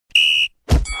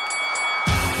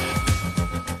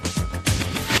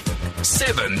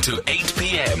7 to 8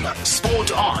 p.m.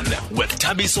 Sport On with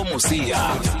Thabiso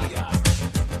Mosia.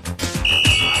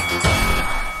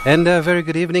 And very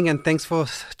good evening, and thanks for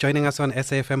joining us on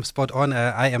SAFM Sport On.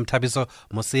 I am Thabiso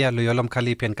Mosia, Loyolom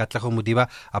Kalipi and Katlaho Mudiba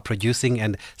are producing,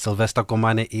 and Sylvester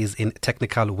Komane is in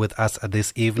technical with us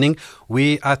this evening.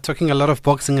 We are talking a lot of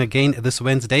boxing again this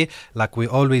Wednesday, like we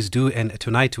always do, and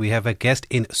tonight we have a guest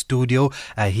in studio.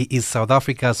 He is South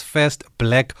Africa's first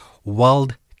black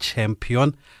world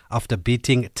champion after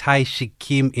beating Taishi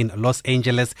Kim in Los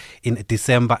Angeles in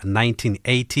December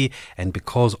 1980. And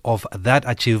because of that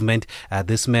achievement,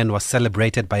 this man was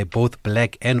celebrated by both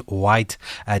black and white,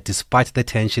 despite the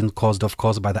tension caused, of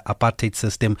course, by the apartheid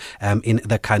system in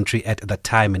the country at the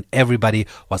time. And everybody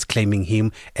was claiming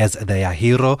him as their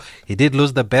hero. He did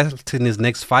lose the belt in his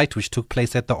next fight, which took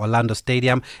place at the Orlando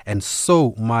Stadium. And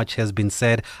so much has been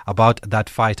said about that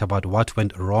fight, about what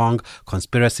went wrong,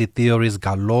 conspiracy theories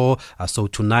galore. So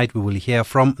tonight, we will hear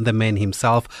from the man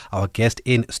himself. Our guest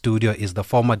in studio is the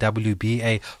former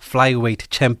WBA flyweight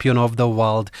champion of the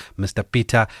world, Mr.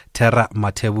 Peter Terra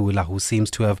Mathebula, who seems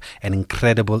to have an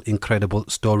incredible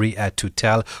story to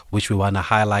tell, which we want to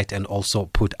highlight and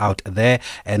also put out there.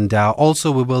 And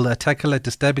also we will tackle a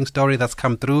disturbing story that's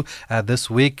come through this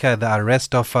week, the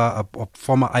arrest of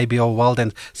former IBO world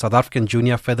and South African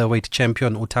junior featherweight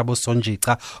champion Uthabo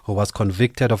Sonjika, who was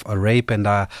convicted of a rape, and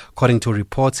according to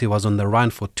reports, he was on the run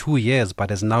for 2 years, but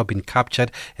has now been captured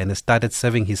and has started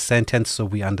serving his sentence. So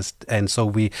we understand. So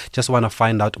we just want to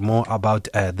find out more about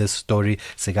this story,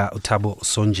 Sega Uthabo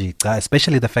Sonjika,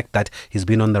 especially the fact that he's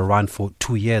been on the run for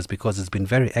 2 years, because he's been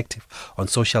very active on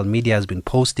social media, has been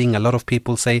posting. A lot of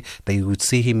people say they would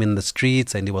see him in the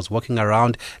streets and he was walking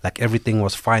around like everything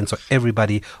was fine. So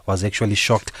everybody was actually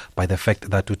shocked by the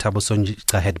fact that Uthabo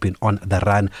Sonjika had been on the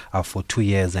run for 2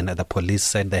 years, and the police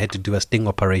said they had to do a sting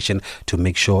operation to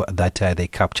make sure that they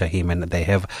capture him, and they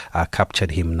have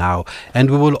captured him now. And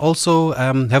we will also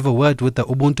have a word with the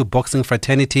Ubuntu Boxing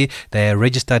Fraternity. They're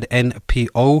registered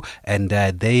NPO, and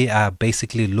they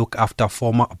basically look after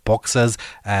former boxers,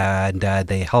 and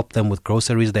they help them with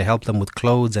groceries, they help them with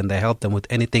clothes, and they help them with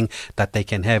anything that they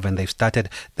can have. And they've started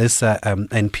this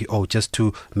NPO just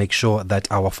to make sure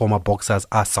that our former boxers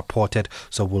are supported.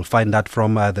 So we'll find out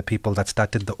from the people that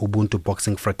started the Ubuntu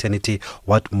Boxing Fraternity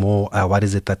what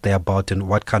is it that they're about, and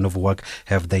what kind of work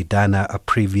have they done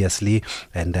previously,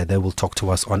 and they will talk to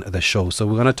us on the show. So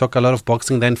we're going to talk a lot of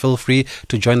boxing. Then feel free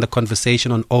to join the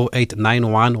conversation on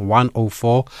 0891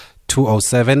 104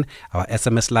 207. Our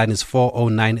SMS line is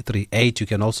 40938. You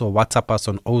can also WhatsApp us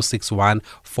on 061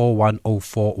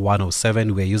 4104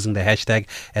 107. We're using the hashtag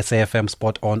SAFM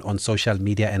Sport On social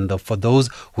media. And for those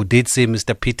who did see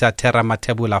Mr. Peter Terra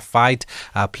Mathebula fight,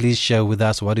 please share with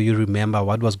us, what do you remember?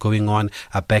 What was going on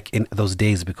back in those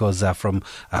days? Because from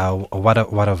what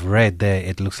I've read there,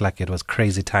 it looks like it was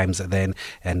crazy times then,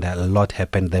 and a lot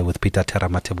happened there with Peter Terra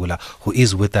Mathebula, who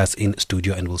is with us in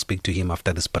studio, and we'll speak to him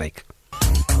after this break.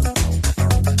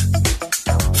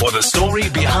 For the story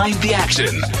behind the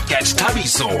action, catch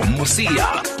Thabiso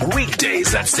Mosia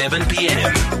weekdays at 7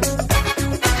 p.m.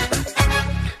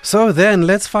 So then,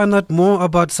 let's find out more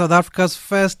about South Africa's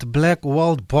first black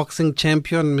world boxing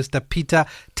champion, Mr. Peter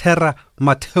Terra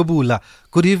Mathebula.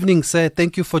 Good evening, sir.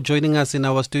 Thank you for joining us in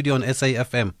our studio on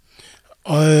SAFM.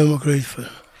 I am grateful.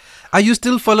 Are you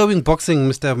still following boxing,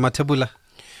 Mr. Mathebula?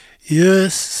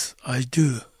 Yes, I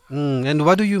do. And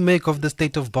what do you make of the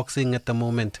state of boxing at the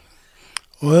moment?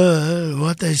 Well,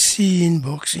 what I see in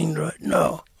boxing right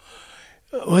now,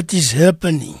 what is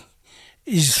happening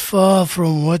is far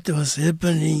from what was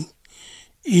happening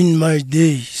in my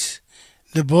days.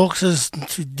 The boxers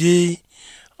today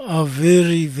are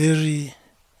very, very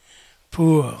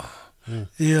poor.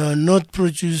 They are not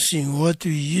producing what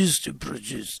we used to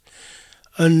produce.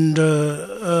 And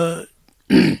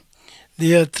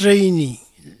their training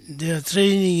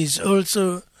is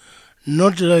also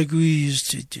not like we used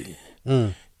to do.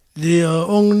 They are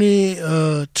only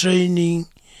training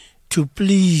to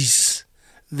please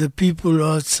the people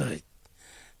outside.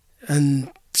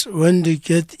 And when they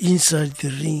get inside the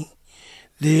ring,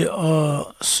 they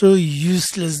are so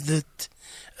useless that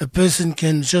a person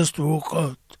can just walk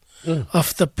out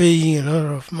after paying a lot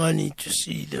of money to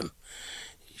see them.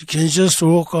 You can just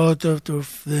walk out of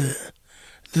the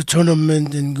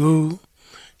tournament and go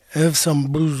have some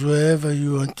booze wherever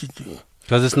you want to do.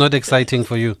 Because it's not exciting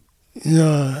for you?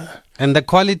 No. And the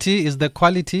quality, is the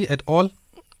quality at all?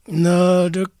 No,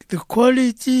 the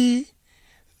quality,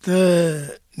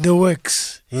 the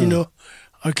works, you know.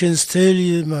 I can tell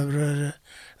you, my brother,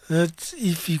 that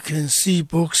if you can see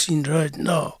boxing right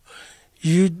now,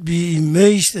 you'd be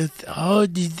amazed at how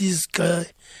did this guy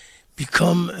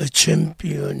become a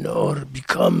champion or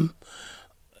become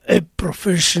a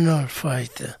professional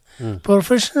fighter.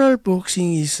 Professional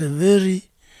boxing is a very,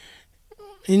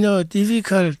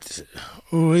 difficult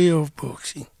way of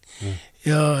boxing.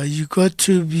 Yeah, you got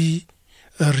to be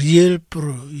a real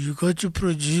pro. You got to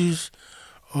produce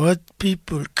what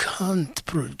people can't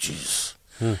produce.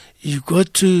 You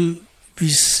got to be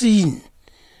seen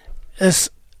as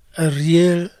a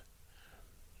real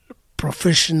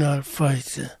professional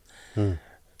fighter.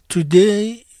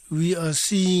 Today, we are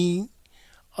seeing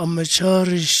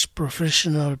amateurish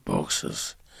professional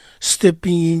boxers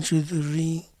stepping into the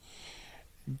ring,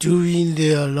 doing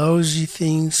their lousy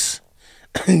things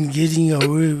and getting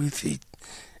away with it.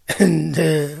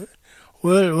 And,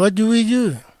 what do we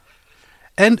do?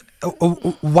 And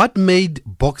what made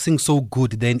boxing so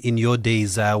good then in your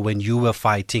days when you were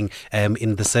fighting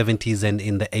in the 70s and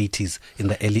in the 80s, in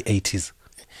the early 80s?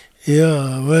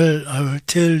 Yeah, well, I will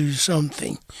tell you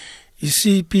something. You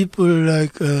see, people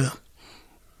like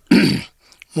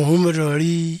Muhammad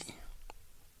Ali,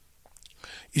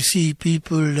 you see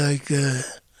people like,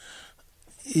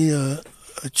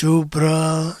 Joe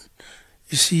Brown,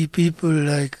 you see people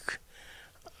like,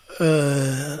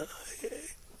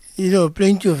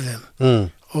 plenty of them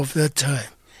of that time.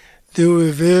 They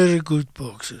were very good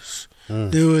boxers.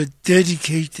 They were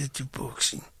dedicated to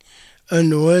boxing.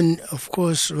 And when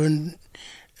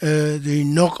they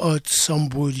knock out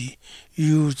somebody,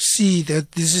 you would see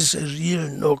that this is a real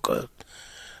knockout.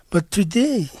 But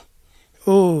today,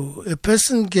 a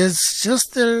person gets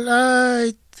just a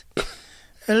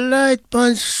light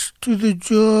punch to the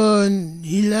jaw and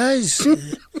he lies.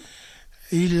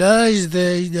 He lies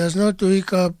there. He does not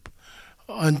wake up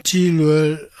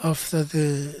until, after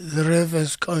the ref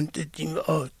has counted him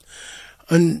out.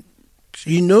 And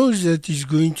he knows that he's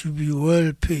going to be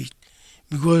well paid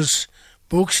because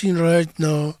boxing right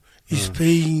now is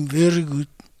paying very good,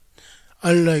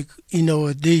 unlike in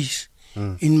our days.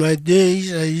 In my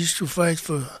days, I used to fight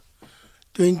for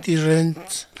 20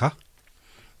 rands. Huh?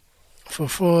 For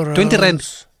 4 rounds. 20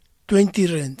 rands? 20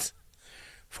 rands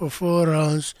for 4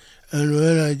 rounds. And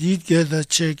when I did get that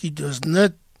check, it was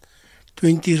not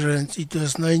 20 rands, it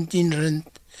was 19 rand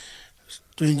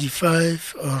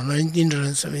 25 or 19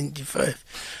 rand 75.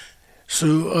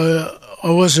 So I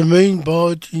was a main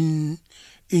bout in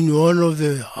one of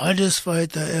the hardest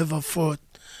fights I ever fought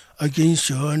against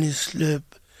Johannes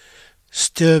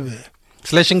Sterbe.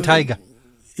 Slashing Tiger.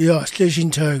 Yeah,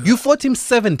 Slashing Tiger. You fought him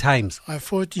 7 times. I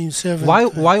fought him 7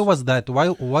 times. Why was that?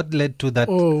 What led to that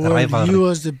rivalry? He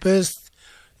was the best.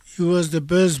 He was the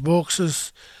best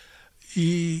boxers.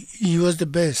 He was the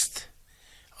best.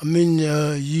 I mean,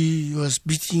 he was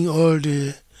beating all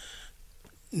the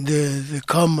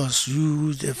comers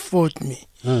who they fought me.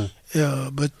 Yeah,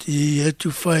 but he had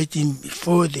to fight him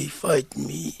before they fight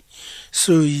me.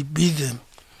 So he beat them.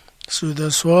 So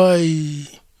that's why he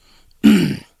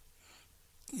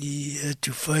had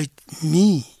to fight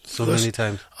me. So many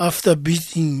times. After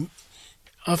beating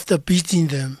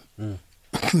them,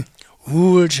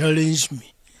 who will challenge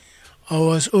me? I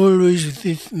was always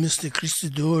with Mr.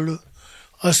 Christodolo,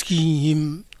 asking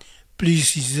him,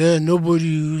 please, is there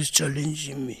nobody who's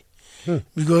challenging me?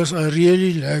 Because I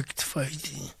really liked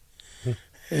fighting.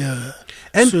 Yeah.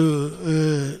 And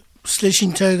so,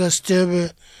 Slashing Tiger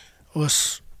Sterbe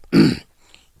was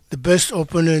the best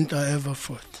opponent I ever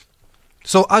fought.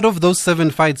 So out of those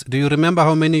 7 fights, do you remember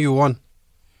how many you won?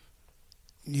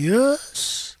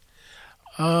 Yes.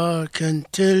 I can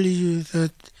tell you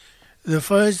that the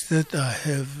fights that I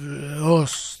have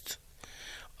lost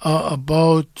are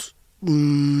about...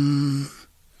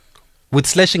 with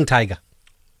Slashing Tiger?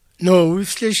 No, with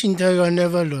Slashing Tiger I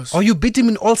never lost. Oh, you beat him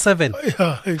in all 7?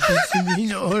 Yeah, I beat him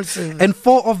in all 7. And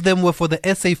 4 of them were for the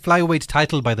SA flyweight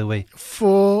title, by the way.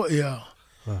 4, yeah.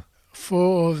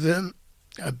 4 of them,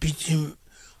 I beat him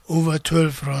over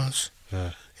 12 rounds.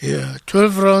 Yeah,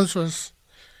 12 rounds was,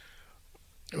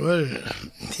 well,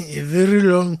 a very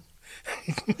long...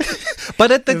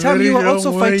 But at the time you were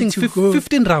also fighting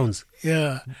 15 rounds.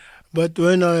 Yeah, but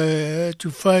when I had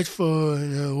to fight for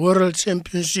the World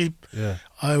Championship,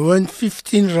 I went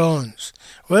 15 rounds.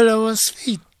 Well, I was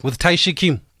fit. With Taishi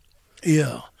Kim?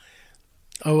 Yeah,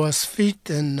 I was fit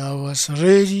and I was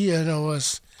ready and I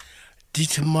was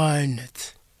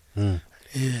determined.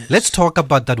 Yes. Let's talk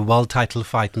about that world title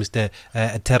fight, Mr.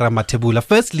 Terra Matebula.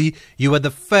 Firstly, you were the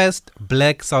first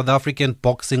black South African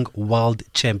boxing world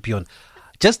champion.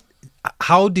 Just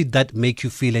how did that make you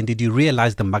feel, and did you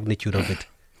realize the magnitude of it?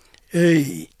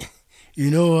 Hey,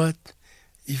 you know what?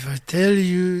 If I tell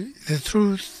you the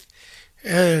truth,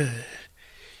 I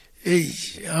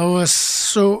was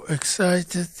so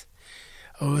excited.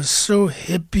 I was so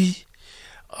happy.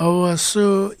 I was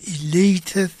so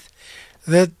elated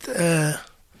that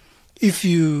if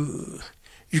you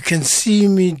can see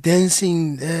me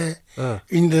dancing there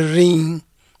in the ring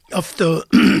after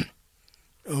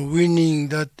winning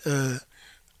that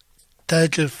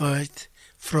title fight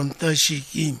from Tashi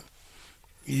Kim,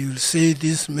 you'll say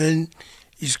this man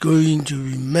is going to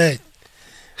be mad.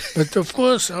 But of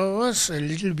course, I was a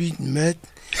little bit mad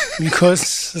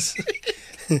because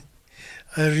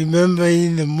I remember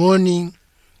in the morning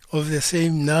of the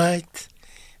same night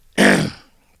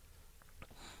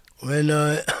when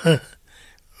I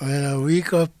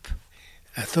wake up,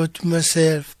 I thought to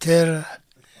myself, Tara,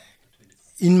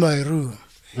 in my room,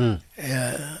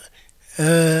 I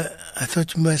thought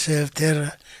to myself,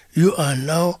 Tara, you are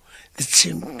now the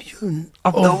champion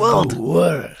of the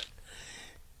world.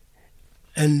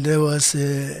 And there was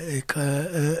a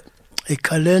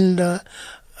calendar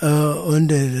on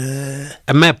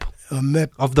a map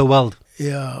of the world.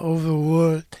 Yeah, of the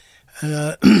world. And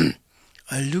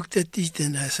I looked at it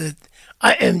and I said,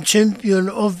 I am champion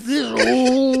of this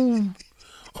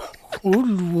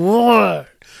whole world.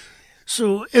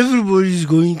 So everybody is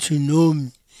going to know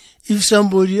me. If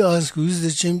somebody asks who is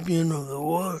the champion of the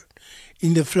world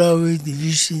in the flyweight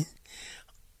division,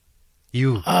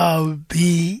 I'll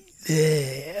be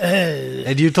there.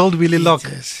 And you told Willie Locke.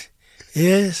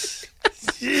 Yes.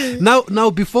 Now,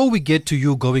 before we get to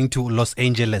you going to Los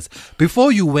Angeles,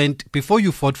 before you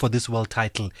fought for this world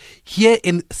title, here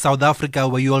in South Africa,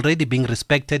 were you already being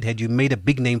respected? Had you made a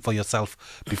big name for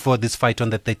yourself before this fight on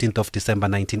the 13th of December,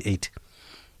 1980?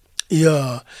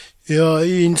 Yeah,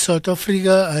 in South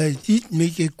Africa, I did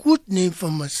make a good name for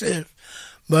myself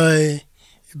by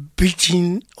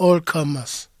beating all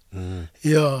comers.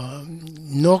 Yeah,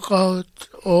 knockout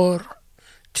or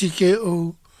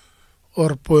TKO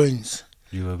or points.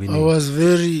 You were winning. I was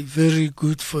very, very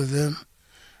good for them.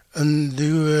 And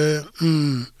they were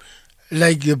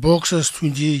like the boxers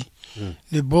today.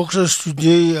 The boxers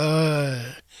today,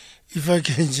 if I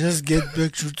can just get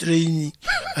back to training,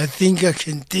 I think I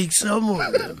can take some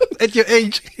of them. At your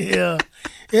age? Yeah,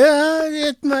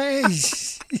 at my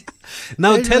age.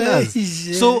 Now tell us.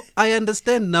 So I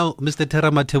understand now, Mr.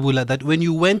 Tera Mathebula, that when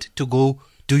you went to go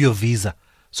do your visa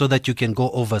so that you can go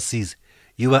overseas,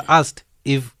 you were asked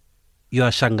if you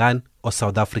are Shangaan or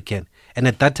South African. And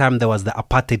at that time, there was the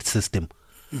apartheid system.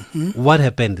 What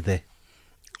happened there?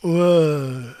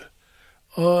 Well,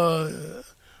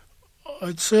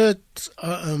 I said,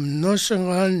 I am not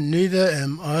Shangaan, neither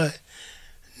am I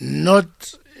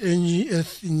not any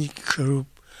ethnic group,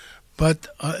 but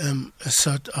I am a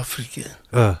South African.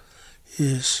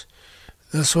 Yes.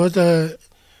 That's what in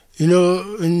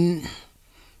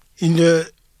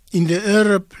the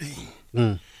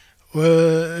airplane,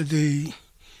 where they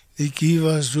give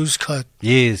us those cards.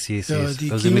 Yes.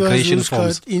 Those immigration forms.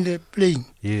 Cards in the plane.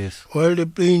 Yes. While the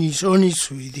plane is on its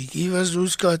way, they give us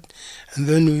those cards, and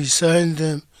then we sign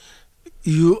them.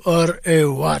 You are a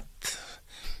what?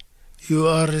 You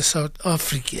are a South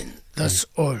African. That's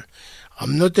all.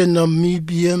 I'm not a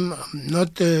Namibian. I'm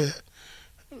not a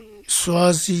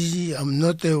Swazi. I'm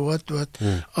not a what.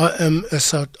 I am a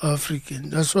South African.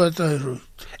 That's what I wrote.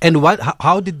 And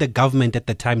how did the government at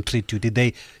the time treat you? Did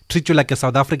they treat you like a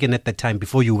South African at the time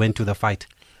before you went to the fight?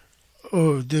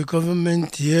 Oh, the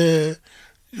government here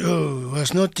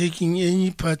was not taking any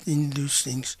part in those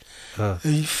things.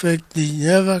 In fact, they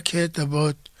never cared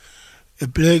about a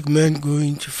black man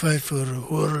going to fight for a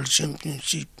world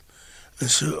championship and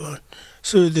so on.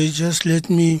 So they just let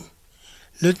me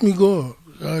go.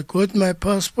 I got my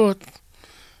passport,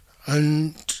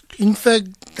 and in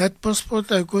fact, that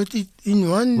passport I got it in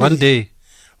one day.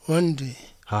 One day.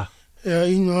 Yeah,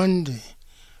 in one day.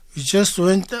 We just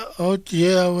went out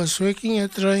here. I was working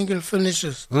at Triangle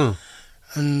Furnishers.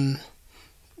 And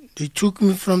they took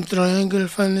me from Triangle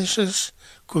Furnishers,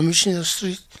 Commissioner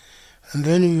Street, and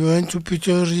then we went to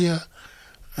Pretoria,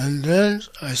 and then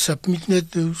I submitted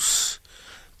those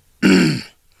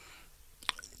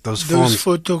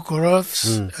photographs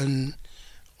and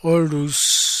all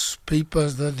those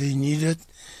papers that they needed,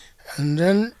 and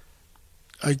then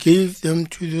I gave them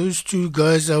to those two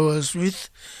guys I was with,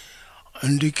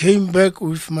 and they came back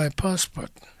with my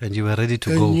passport. And you were ready to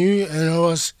go? And I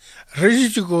was ready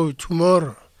to go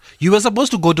tomorrow. You were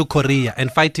supposed to go to Korea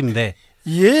and fight him there?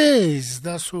 Yes,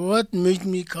 that's what made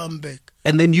me come back.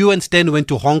 And then you and Stan went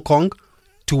to Hong Kong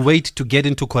to wait to get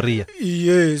into Korea?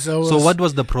 Yes. So what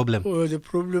was the problem? Well, the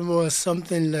problem was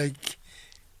something like,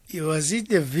 was it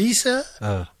the visa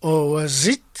or was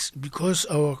it because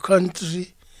our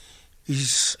country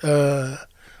was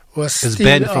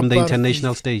banned from the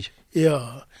international stage?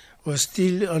 Yeah. was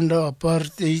still under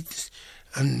apartheid,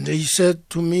 and they said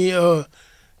to me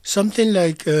something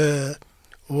like,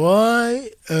 why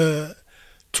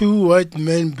two white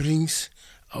men brings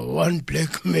one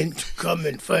black man to come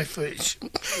and fight for it.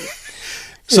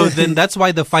 So then that's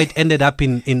why the fight ended up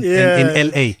in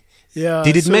LA. Yeah.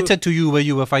 Did it matter to you where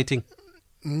you were fighting?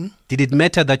 Did it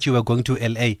matter that you were going to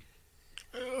LA?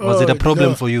 Was it a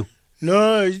problem for you?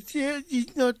 No,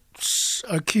 it's not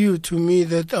acute to me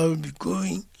that I'll be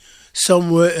going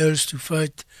somewhere else to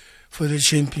fight for the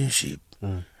championship.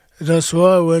 That's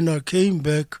why when I came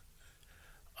back,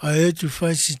 I had to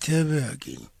fight Sitebe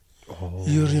again. Oh,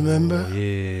 you remember?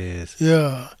 Yes.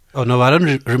 Yeah. Oh, no, I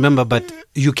don't remember, but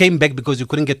you came back because you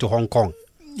couldn't get to Hong Kong.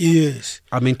 Yes.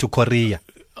 I mean to Korea.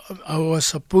 I was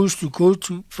supposed to go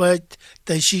to fight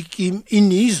Tashi Kim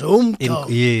in his hometown.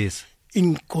 Yes.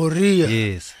 In Korea.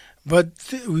 Yes. But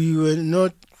we were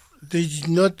not, they did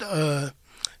not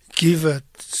give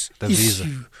us The visa.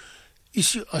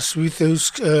 issue us with those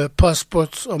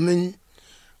passports. I mean,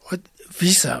 what?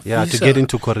 Visa. Yeah, visa. to get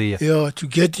into Korea. Yeah, to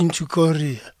get into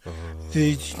Korea.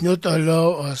 They did not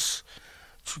allow us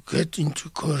to get into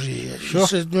Korea. Sure. They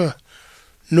said,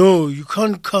 no, you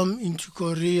can't come into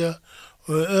Korea,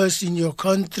 or else in your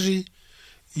country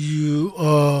you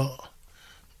are,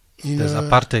 There's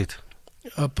apartheid.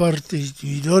 Apartheid.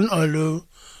 We don't allow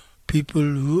people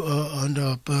who are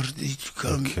under apartheid to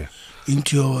come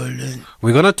into our land.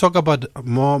 We're going to talk about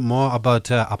more about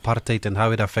apartheid and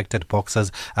how it affected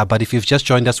boxers. But if you've just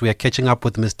joined us, we are catching up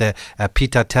with Mr.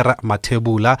 Peter Tera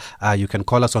Mathebula. You can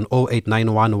call us on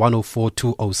 0891 104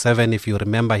 207 if you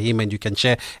remember him, and you can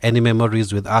share any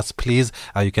memories with us, please.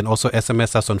 You can also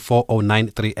SMS us on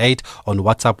 40938. On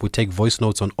WhatsApp, we take voice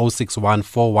notes on 061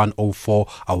 4104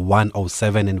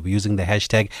 107, and we're using the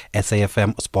hashtag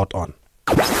SAFM Spot On.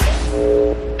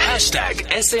 Hashtag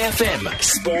SAFM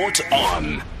Sport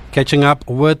On. Catching up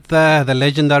with the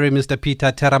legendary Mr.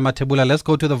 Peter Tera Mathebula. Let's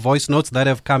go to the voice notes that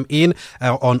have come in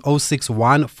on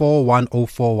 061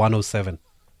 4104 107.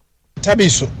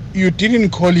 Tabiso, you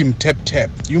didn't call him Tap Tap.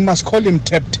 You must call him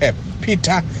Tap Tap.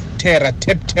 Peter Tera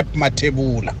Tap Tap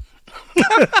Mathebula.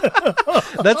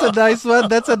 That's a nice one.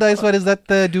 That's a nice one. Is that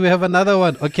do we have another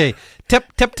one? Okay.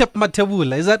 Tap Tap Tap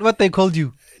Mathebula. Is that what they called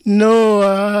you? No,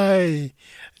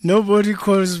 nobody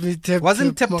calls me Tap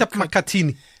Wasn't Tap Tap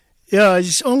Makatini? Yeah,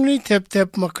 it's only Tap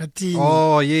Tap Makatini.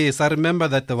 Oh, yes. I remember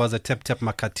that there was a Tap Tap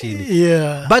Makatini.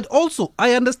 Yeah. But also,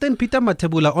 I understand Peter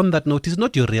Mathebula, on that note, is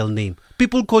not your real name.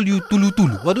 People call you Tulu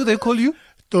Tulu. What do they call you?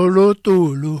 Tolo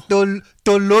Tulu.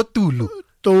 Tolo Tulu.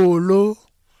 Tolo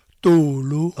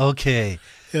Tulu. Okay.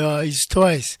 Yeah, it's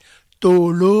twice.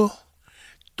 Tolo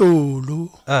Tulu.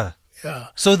 Yeah.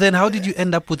 So then how did you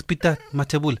end up with Peter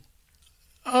Mathebula?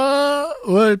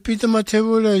 Well, Peter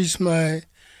Mathebula is my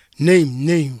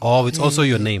name. Oh, it's also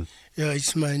your name. Yeah,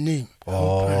 it's my name.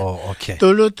 Oh, okay.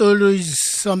 Tolo Tolo is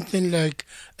something like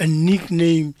a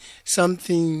nickname,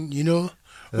 something,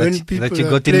 when people that you are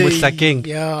got in playing, Mushakeng.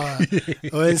 Yeah,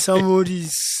 when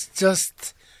somebody's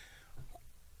just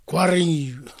quarrying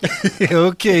you.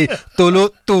 Okay,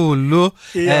 Tolo.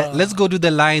 Yeah. Let's go to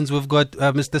the lines. We've got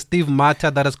Mr. Steve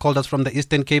Mata that has called us from the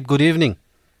Eastern Cape. Good evening.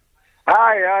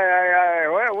 Hi.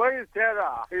 Where is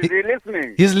Tera? Is he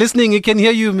listening? He's listening. He can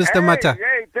hear you, Mr. Mata.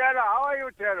 Hey, Tera, how are you,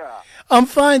 Tera? I'm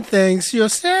fine, thanks.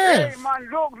 Yourself? Hey, man,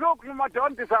 look,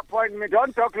 don't disappoint me.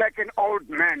 Don't talk like an old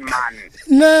man, man.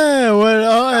 No,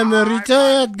 well, I am a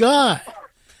retired guy.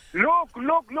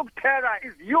 Look, Tera,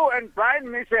 it's you and Brian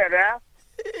Mitchell, eh?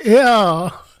 Yeah.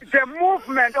 The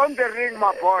movement on the ring,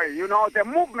 my boy, the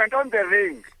movement on the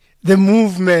ring. The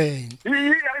movement.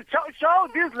 Show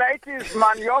these ladies,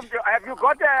 man. Have you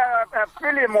got a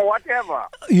film or whatever?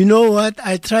 You know what?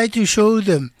 I try to show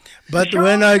them. But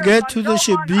when I get to the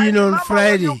Shebeen on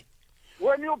Friday.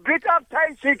 When you beat up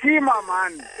Tai Shikima,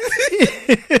 man.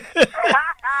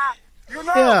 Your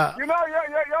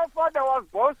father was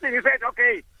boasting. He said,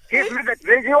 okay, give me the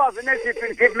drink. He was in a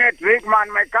shipping. Give me a drink,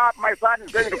 man. My son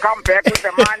is going to come back with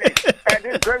the money. And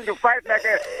he's going to fight like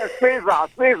a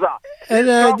Caesar. And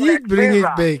I did bring it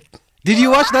back. Did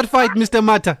you watch that fight, Mr.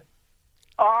 Mata?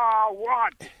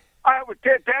 What? I would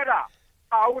tell Tera,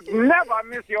 I would never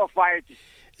miss your fight.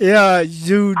 Yeah,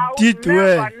 you did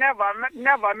well.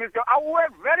 Never miss your. I was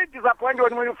very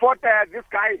disappointed when you fought this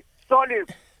guy,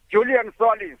 Julian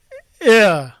Solis.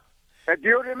 Yeah. Do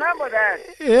you remember that?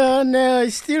 Yeah, no, I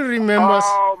still remember.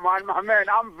 Oh, man,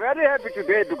 I'm very happy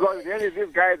today because really this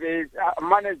guy, they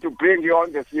managed to bring you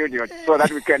on the studio so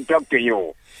that we can talk to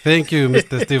you. Thank you,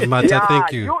 Mr. Steve Mata. Yeah,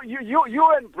 thank you.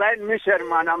 You and Brian Mitchell,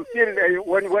 man, I'm still,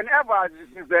 whenever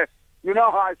this is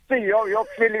how I see your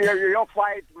feeling, your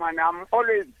fight, man, I'm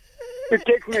always it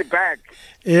takes me back.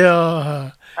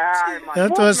 Yeah. Man. That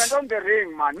Movement was- on the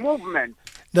ring, man. Movement.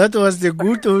 That was the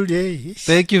good old days.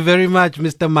 Thank you very much,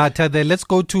 Mr. Mata. There, let's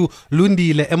go to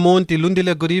Lundile Emonti.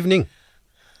 Lundile, good evening.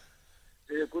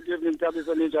 Good evening,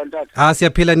 Tabiso Ninja Tata.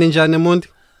 Siyaphila ninjani Emonti?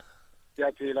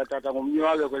 Siyaphila tata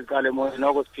ngomnywabo kweliqala emoyeni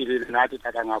noko siphilile nathi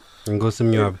tata ngapha. Ngosi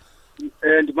Mnyobe.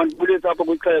 Ndibulisa apha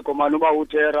kwixhego man uba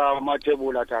uthera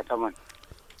amathebula tata man.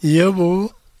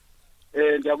 Yebo.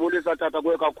 Ndiyabulisa tata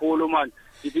kuwe kakhulu man.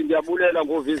 Ndithi ndiyabulela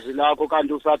ngovizi lakho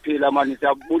kanti usaphila man.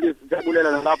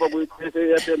 Ndiyabulela nalapha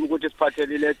kwi-FM ukuthi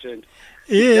siphathele ilegend.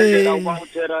 Ndiyendlela uba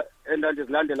uthera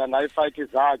endandizilandela ngayo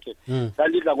ifight zakhe.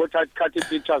 Ndandidla ngothatha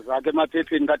ii-pictures zakhe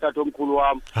emaphepheni katata omkhulu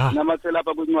wam. Namasela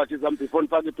apha kwincwadi zam before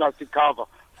ndifake i-plastic cover.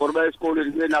 For uba esikolweni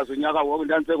ndibe nazo unyaka wonke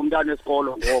ndandisengumntana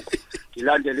esikolo ngoko.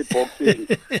 Ndilandela i-boxing.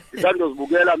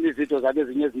 Ndisandozibukela iividiyo zakhe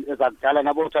ezinye ezakudala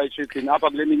nabo-Tai Chi apha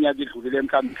kule minyaka idlulile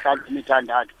mhlawumbi 5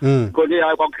 imithandathu. Khona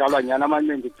hayi kwakudlalwa nyhani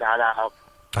amancindi kudala apha.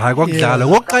 Hayi kwakudlala.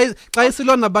 Ngoku xa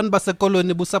isilwa nabantu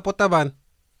basekoloni busapota bani?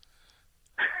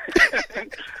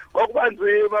 Okuba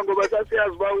nzima ngoba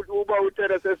sasiyazi uba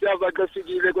uthera sesiyazi xa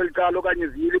sifikile kweli cala okanye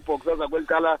ziyile iibhoxer zakweli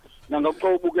cala nangakuxa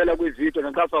ubukela kwiividiyo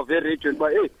naxa save region uba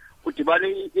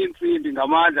kudibane iintsimbi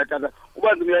ngamandla tata.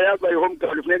 Uba nzima uyayazi uba i-home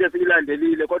ground funeka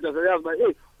siyilandelile kodwa sayazi uba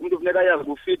umntu funeka ayazi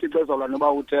kufithi xezolwa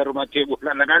noba uthera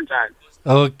umathebula nakanjani.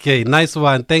 Okay, nice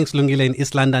one. Thanks, Lungile in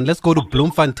East London. Let's go to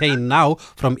Bloemfontein now.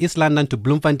 From East London to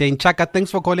Bloemfontein. Chaka,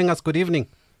 thanks for calling us. Good evening.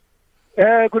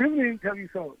 Good evening,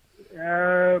 Tabiso.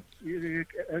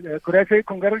 Could I say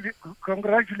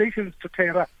congratulations to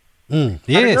Tera? Yes.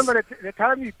 I remember the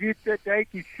time he beat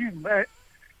Daiki Shim.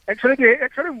 Actually, they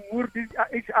moved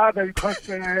each other because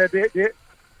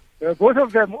both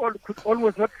of them could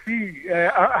almost not see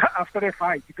after a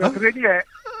fight. It was really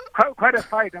quite a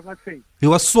fight, I must say. He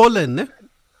was swollen, eh?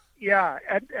 Yeah,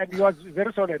 and he was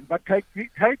very swollen. But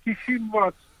Daiki Shim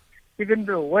was even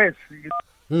worse.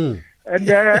 And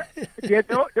the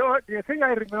thing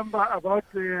I remember about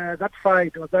that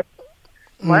fight was that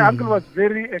my uncle was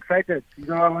very excited. You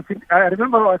know, I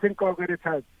remember I was in Congo at the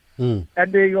time,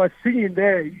 and he was singing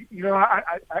there. You know,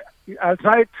 I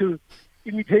tried to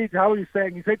imitate how he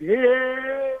sang. He said,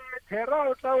 "Hey,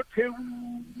 Tera Tau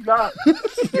Teula,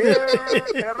 hey,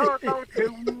 Tera Tau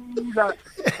Teula."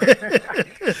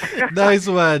 Nice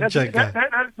one, Chaka.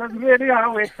 That's really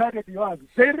how excited he was.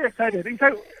 Very excited. In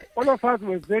fact, all of us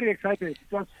were very excited.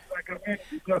 It was like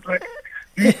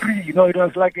B3, you know, it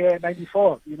was like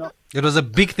 94, you know. It was a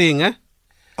big thing, eh?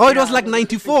 Oh, it was like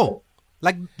 94.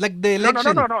 Like the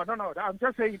election. No. I'm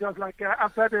just saying it was like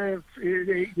after the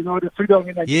freedom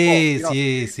in 94.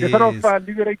 Yes. The sort of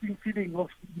liberating feeling of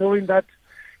knowing that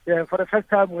for the first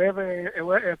time we have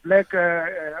a black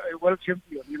world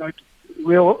champion, you know.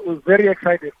 We were very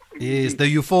excited. Yes, the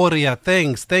euphoria.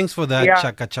 Thanks for that,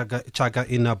 Yeah. Chaka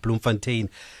in Bloemfontein.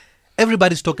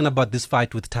 Everybody's talking about this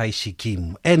fight with Tai Chi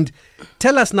Kim. And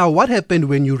tell us now, what happened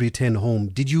when you returned home?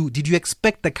 Did you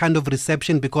expect the kind of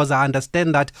reception? Because I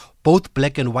understand that both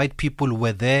black and white people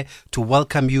were there to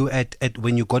welcome you at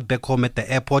when you got back home at the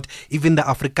airport. Even the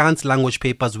Afrikaans language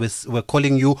papers were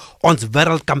calling you Ons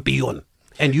Wereldkampioen.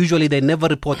 And usually they never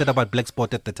reported about black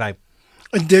sport at the time.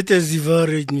 Dit is die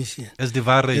waarheid, monsieur. Is die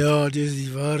waarheid? Ja, dit is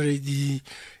die waarheid.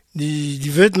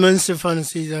 Die wit mense van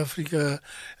Suid-Afrika,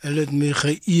 hulle het my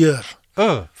geëer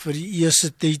vir die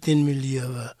eerste tyd in my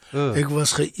lewe. Ek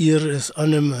was geëer as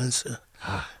ander mense.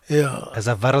 Ja. As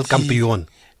 'n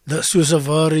wêreldkampioen. Soos 'n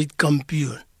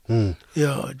waarheidkampioen.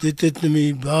 Ja, dit het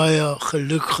my baie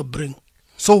geluk gebring.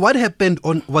 So what happened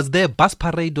was there a bus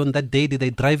parade on that day? Did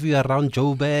they drive you around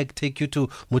Joburg, take you to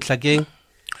Mutlageng?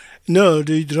 No,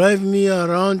 they drive me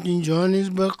around in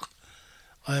Johannesburg.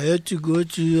 I had to go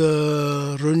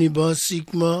to Ronnie Bar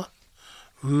Sigma,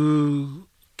 who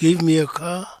gave me a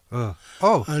car.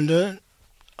 And then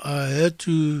I had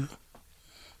to,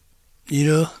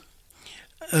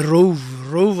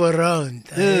 rove around.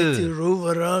 I had to rove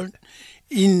around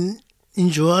in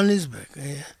Johannesburg.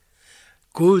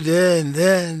 Go there and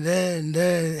there and there and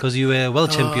there. Because you were a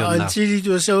world champion now. Until it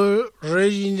was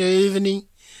already in the evening.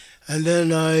 And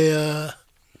then I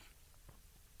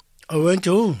went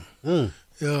home.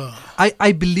 Yeah.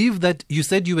 I believe that you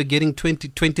said you were getting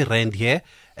 20 rand here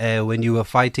when you were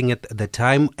fighting at the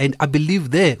time. And I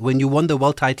believe there, when you won the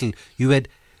world title, you had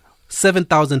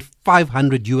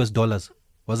 $7,500.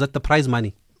 Was that the prize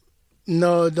money?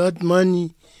 No, that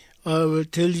money, I will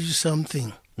tell you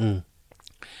something.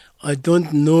 I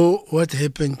don't know what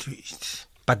happened to it.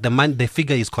 But the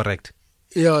figure is correct.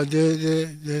 Yeah, the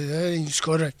is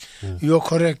correct. You're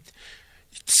correct.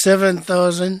 It's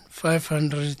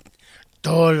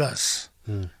 $7,500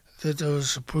 that I was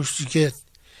supposed to get.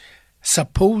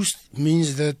 supposed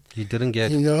means that, You didn't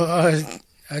get.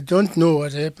 I don't know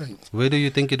what happened. Where do you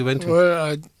think it went to?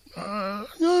 Well,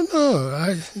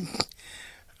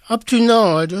 up to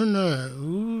now, I don't know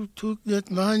who took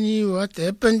that money, what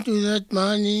happened to that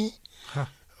money,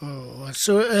 or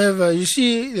whatsoever. You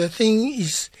see, the thing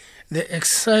is the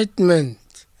excitement.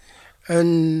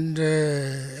 And,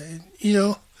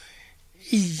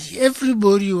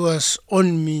 everybody was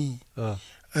on me.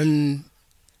 And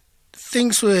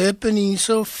things were happening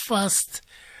so fast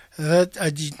that I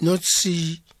did not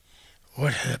see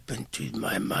what happened to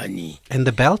my money. And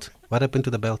the belt? What happened to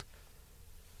the belt?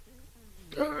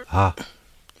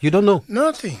 You don't know?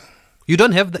 Nothing. You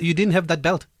don't have you didn't have that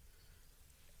belt?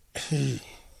 I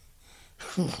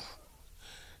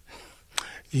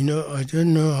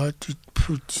don't know how to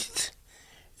put it.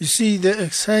 You see, the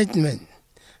excitement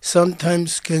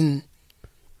sometimes can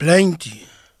blind you.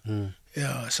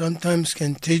 Yeah, sometimes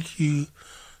can take you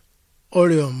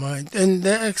all your mind. And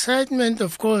the excitement,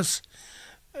 of course,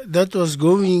 that was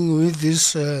going with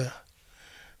this to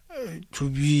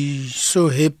be so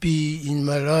happy in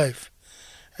my life.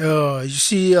 You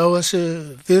see, I was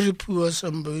a very poor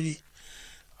somebody.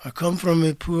 I come from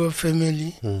a poor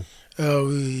family.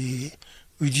 We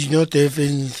did not have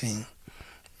anything.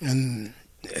 And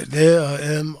there I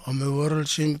am, I'm a world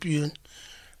champion,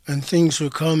 and things were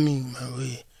coming my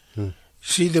way.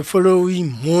 See, the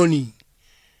following morning,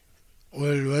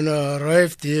 when I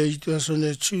arrived there, it was on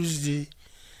a Tuesday,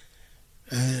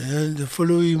 and the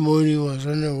following morning was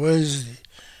on a Wednesday.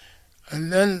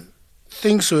 And then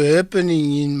things were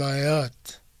happening in my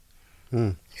heart.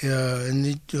 Yeah, and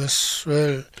it was,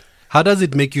 well... How does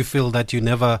it make you feel that you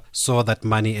never saw that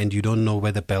money and you don't know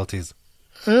where the belt is?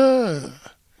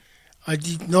 I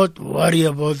did not worry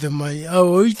about the money. I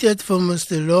waited for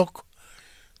Mr. Locke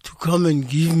to come and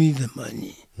give me the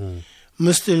money.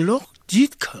 Mr. Locke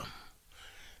did come.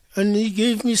 And he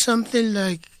gave me something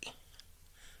like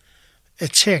a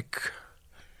check.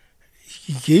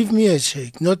 He gave me a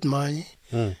check, not money.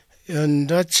 And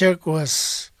that check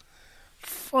was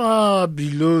far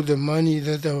below the money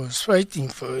that I was fighting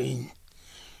for in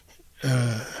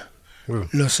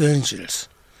Los Angeles.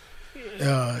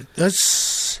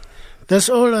 That's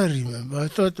all I remember. I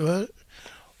thought, well,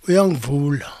 young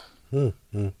fool.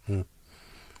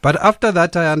 But after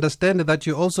that, I understand that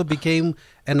you also became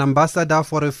an ambassador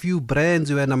for a few brands.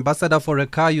 You were an ambassador for a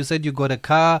car. You said you got a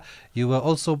car. You were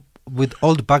also with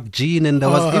Old Buck Jean, and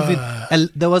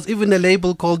there was even a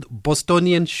label called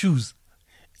Bostonian Shoes.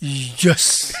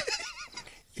 Yes.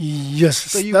 Yes.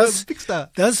 So you were a big star.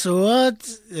 That's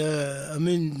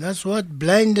what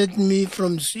blinded me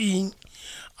from seeing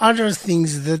other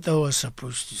things that I was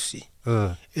supposed to see.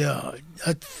 Yeah,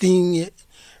 that thing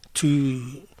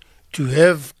to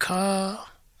have car,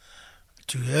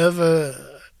 to have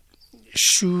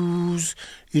shoes,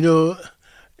 to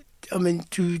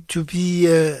be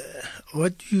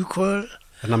what do you call?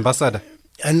 An ambassador.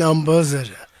 An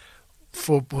ambassador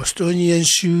for Bostonian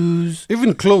shoes.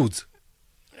 Even clothes.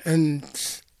 And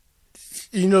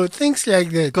things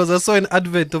like that. Because I saw an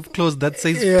advert of clothes that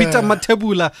says, Peter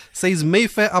Matebula says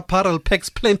Mayfair apparel packs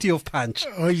plenty of punch.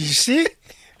 Oh, you see?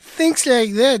 Things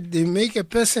like that, they make a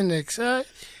person excited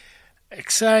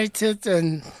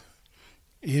and,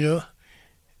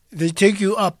 they take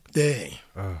you up there.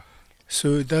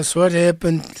 So that's what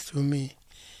happened to me.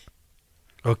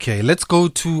 Okay, let's go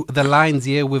to the lines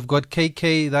here. We've got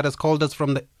KK that has called us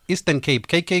from the Eastern Cape.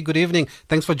 KK, good evening.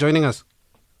 Thanks for joining us.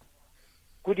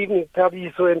 Good evening,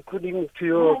 Tabiso, and good evening to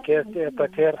your guest,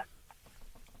 Patera.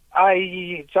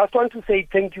 I just want to say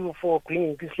thank you for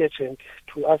bringing this legend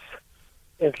to us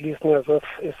as listeners of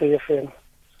SAFM.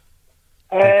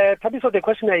 Tabiso, the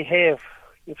question I have,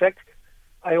 in fact,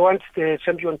 I want the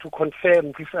champion to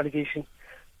confirm this allegation.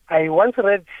 I once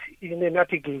read in an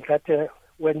article that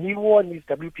when he won his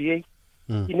WPA,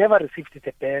 he never received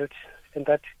the belt, and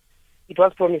that it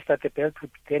was promised that the belt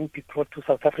would then be brought to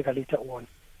South Africa later on.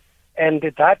 And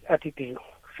that article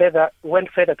went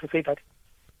further to say that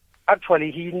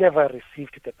actually he never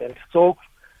received the belt. So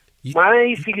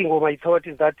my feeling or my thought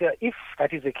is that if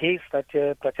that is the case, that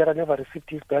Patera never received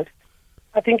his belt,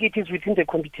 I think it is within the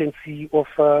competency of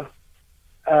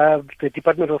the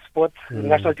Department of Sports, the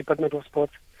National Department of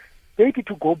Sports, maybe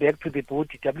to go back to the board,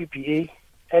 the WPA,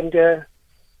 and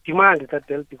demand that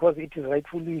belt because it is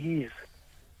rightfully his.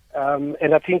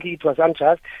 And I think it was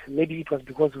unjust. Maybe it was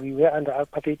because we were under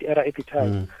apartheid era at the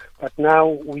time. But now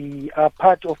we are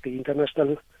part of the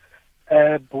international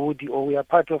body, or we are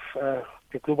part of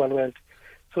the global world.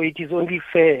 So it is only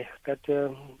fair that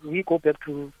we go back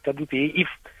to WPA if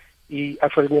he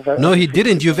actually never... No, he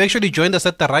didn't. You've actually joined us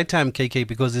at the right time, KK,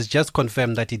 because it's just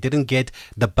confirmed that he didn't get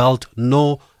the belt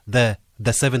nor the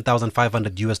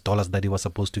 $7,500 that he was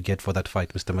supposed to get for that fight,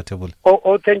 Mr. Mathebula.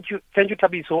 Oh, thank you,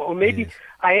 Thabiso. Or maybe Yes.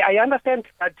 I understand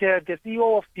that the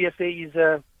CEO of BSA is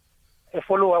a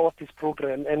follower of this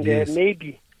program, and Yes.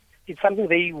 maybe it's something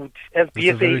they would, as That's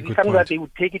a very BSA, good it's something point. that they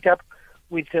would take it up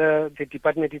with the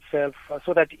department itself,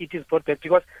 so that it is brought back.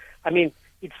 Because I mean,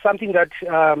 it's something that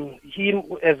him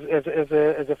as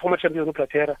a former champion of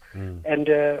Platera, and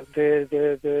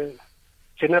the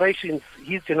generations,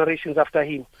 his generations after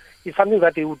him, is something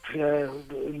that they would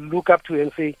look up to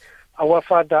and say, our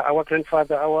father, our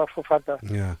grandfather, our forefather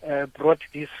brought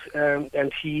this,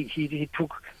 and he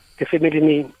took the family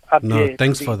name up No, there.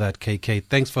 thanks for that, KK.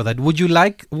 Thanks for that. Would you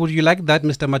like that,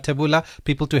 Mr. Mathebula,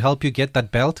 people to help you get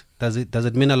that belt? Does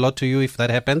it mean a lot to you if that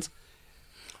happens?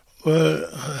 Well,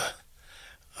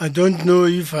 I don't know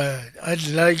if I'd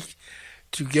like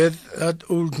to get that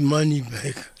old money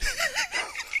back.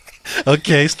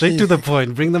 Okay, straight to the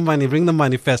point. Bring the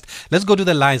money first. Let's go to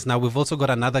the lines now. We've also got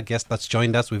another guest that's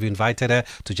joined us. We've invited her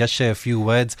to just share a few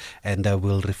words, and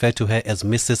we'll refer to her as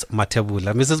Mrs.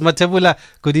 Mathebula. Mrs. Mathebula,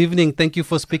 good evening. Thank you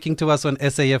for speaking to us on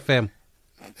SAFM.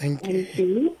 Thank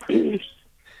you.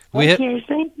 Okay,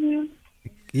 thank you.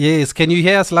 Yes, can you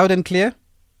hear us loud and clear?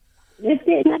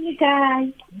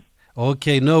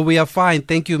 Okay, no, we are fine.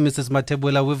 Thank you, Mrs.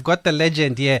 Mathebula. We've got the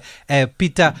legend here,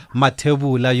 Peter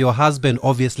Mathebula, your husband,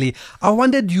 obviously. I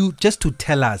wanted you just to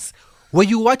tell us, were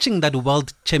you watching that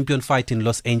world champion fight in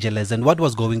Los Angeles, and what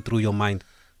was going through your mind?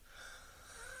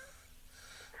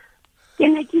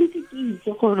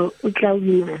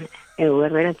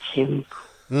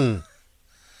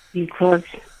 Because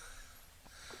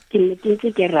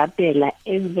ke rapela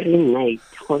every night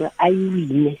gore I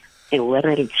win a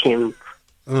world champ.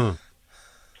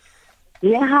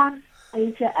 Le ha a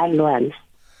ntse a lwana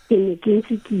ke ne ke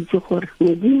ntse ke itse gore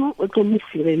modimo o tlo mo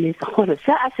sireletsa gore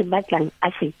se a se batlang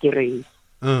a se kry-e.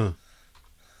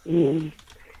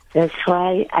 That's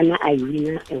why I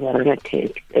win a world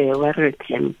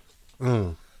champ.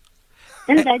 And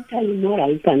that time no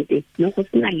right something no go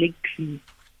sena electricity.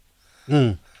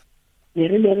 Ne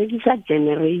re berekisa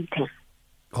generator.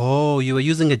 Oh, you were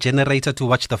using a generator to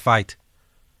watch the fight.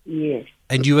 Yes.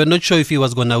 And you were not sure if he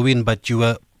was going to win, but you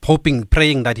were hoping,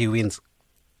 praying that he wins.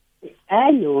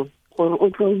 I know, or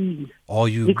win. Or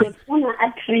you... Because when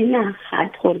I train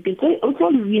hard, because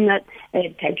also win at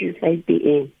title fight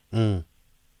the end.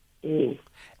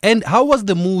 And how was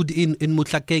the mood in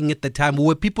Mutlakeng at the time?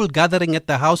 Were people gathering at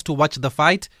the house to watch the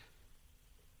fight?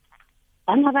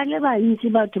 Bana ba le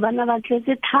bantsi batho bana ba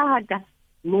tletse thata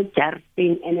mo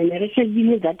jarateng, and ne re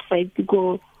shebile that fight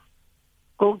go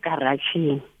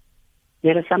garageng.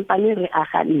 Ne re sampane re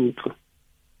aga ntlo.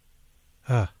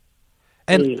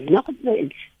 And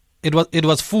it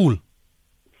was full.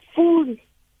 Full.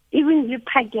 Even the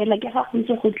phakela ke ga go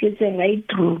ntse go tletse right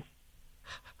through.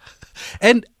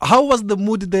 And how was the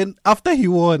mood then after he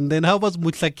won? Then how was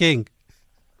Mutlakeng?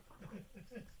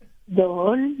 The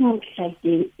whole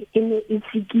Mutlakeng it's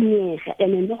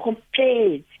and then go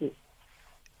play.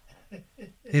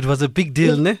 It was a big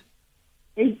deal, ne?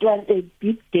 It was a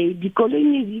big day. The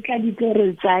colony we can do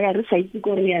re tsaya re sa itse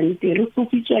go re yang re go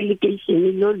fitsa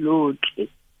location lo lotlhe.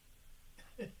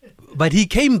 But he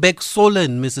came back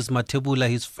swollen, Mrs. Mathebula.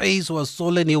 His face was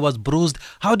swollen. He was bruised.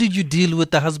 How did you deal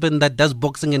with the husband that does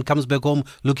boxing and comes back home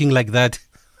looking like that?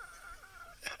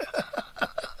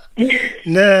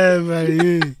 Never.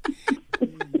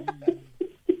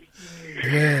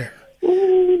 Yeah.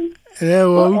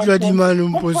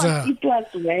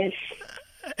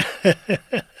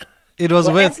 It was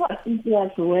worse. It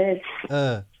was worse.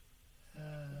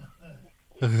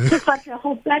 It was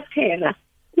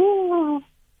worse.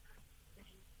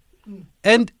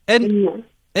 And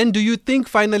do you think,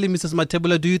 finally, Mrs.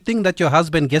 Mathebula, do you think that your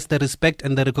husband gets the respect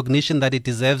and the recognition that he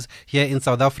deserves here in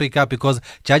South Africa? Because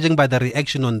judging by the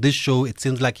reaction on this show, it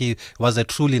seems like he was a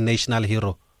truly national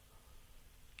hero.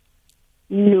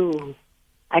 No.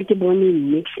 I can only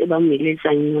mix about me.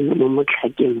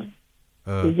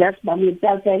 Just by me,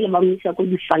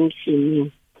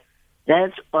 functioning.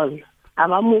 That's all.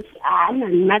 I'm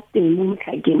nothing more.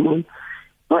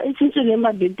 So it's just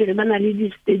remember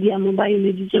the stadium by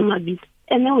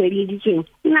anyway,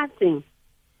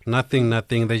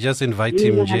 Nothing. They just invite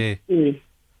him, Jay.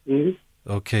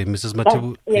 Okay, Mrs.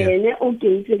 Mathebula.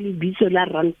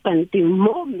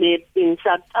 In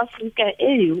South Africa,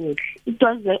 it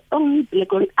was the only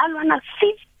black on Alwana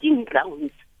 15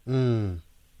 rounds.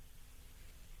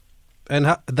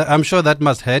 And I'm sure that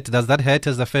must hurt. Does that hurt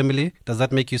as a family? Does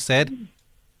that make you sad?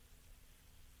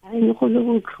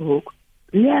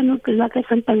 Yeah, no, because like I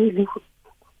sometimes.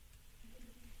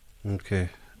 Okay.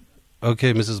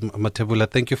 Okay, Mrs. Mathebula,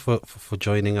 thank you for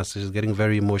joining us. It's getting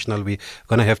very emotional. We're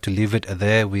going to have to leave it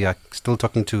there. We are still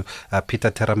talking to Peter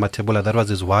Terra Mathebula. That was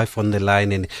his wife on the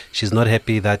line, and she's not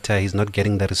happy that he's not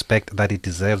getting the respect that he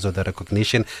deserves or the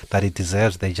recognition that he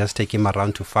deserves. They just take him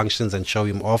around to functions and show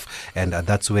him off, and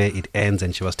that's where it ends.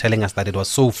 And she was telling us that it was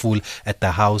so full at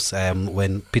the house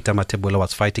when Peter Mathebula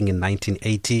was fighting in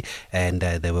 1980, and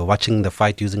they were watching the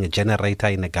fight using a generator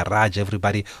in a garage.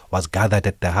 Everybody was gathered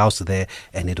at the house there,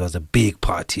 and it was a big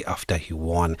party after he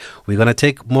won. We're going to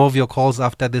take more of your calls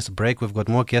after this break. We've got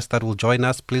more guests that will join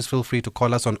us. Please feel free to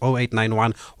call us on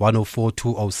 0891 104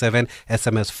 207,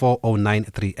 SMS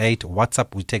 40938,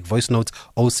 WhatsApp. We take voice notes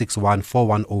 061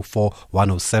 4104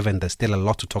 107. There's still a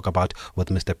lot to talk about with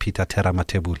Mr. Peter Terra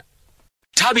Mathebula.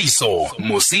 Tabiso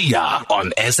Musia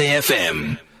on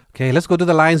SAFM. Okay, let's go to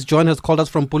the lines. John has called us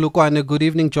from Polokwane. Good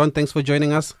evening, John. Thanks for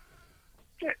joining us.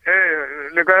 We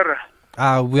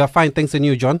are fine. Thanks, and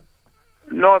you, John?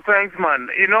 No, thanks, man.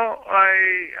 You know,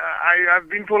 I've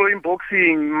been following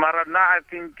boxing. Marana, I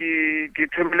think I've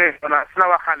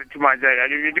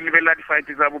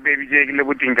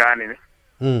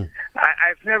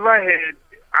never heard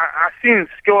since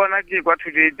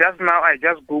today. Just now, I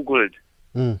just googled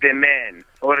the man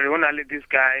or only this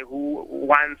guy who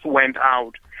once went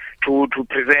out to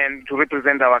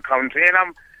represent our country, and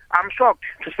I'm shocked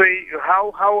to say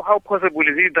how possible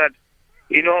is it that,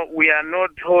 you know, we are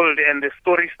not told and the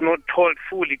story is not told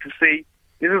fully to say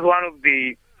this is one of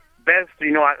the best,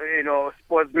 you know,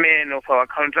 sportsmen of our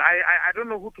country. I don't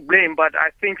know who to blame, but I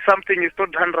think something is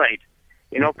not done right,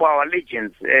 you know, for our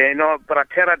legends. You know,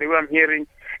 Terra, the way I'm hearing,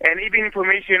 and even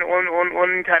information on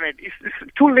internet is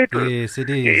too little. Yes, it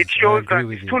is. It shows that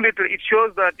it's too little. It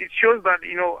shows that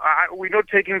you know, we don't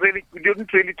really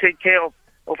take care of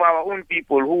our own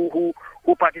people who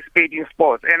participate in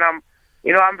sports. And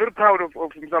you know, I'm very proud of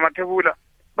Mr. Mathebula,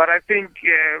 but I think,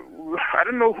 I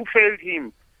don't know who failed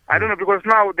him. I don't know, because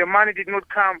now the money did not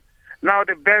come. Now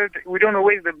the belt, we don't know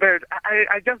where's the belt.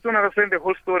 I just don't understand the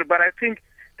whole story, but I think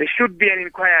there should be an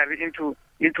inquiry into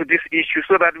this issue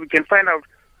so that we can find out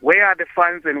where are the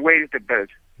funds and where is the belt.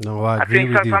 No, I agree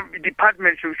think with you. Some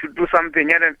department should do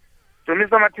something. And then, so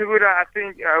Mr. Mathebula, I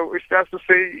think it's just to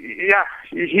say, yeah,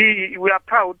 we are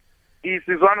proud. He's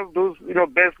one of those, you know,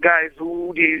 best guys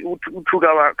who took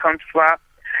our country far,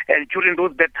 and during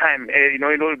those bad time, you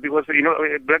know, because, you know,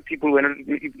 black people were not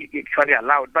actually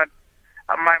allowed. But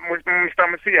Mr.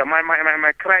 Musia,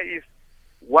 my cry is,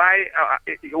 why are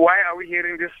we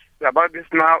hearing this about this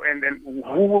now, and then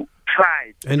who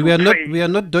tried? And we are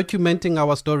not documenting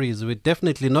our stories. We're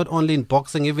definitely not only in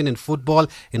boxing, even in football,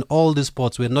 in all the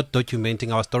sports. We're not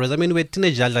documenting our stories. I mean, we had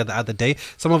Teenage Dladla the other day.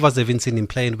 Some of us have even seen him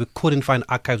play, and we couldn't find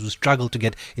archives. We struggled to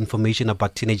get information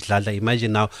about Teenage Dladla.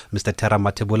 Imagine now, Mr. Terra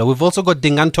Mathebula. We've also got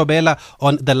Dingan Thobela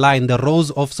on the line, the Rose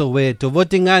of Soweto.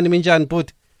 Dingan, Minjan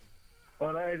Put.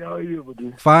 All right, how are you,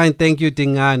 buddy? Fine, thank you,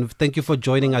 Dingan. Thank you for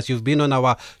joining us. You've been on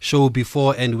our show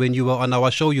before, and when you were on our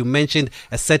show, you mentioned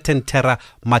a certain Terra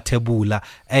Mathebula.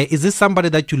 Is this somebody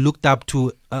that you looked up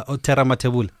to, Terra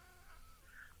Mathebula?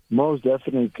 Most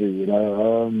definitely. You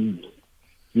know,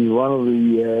 he's one of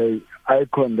the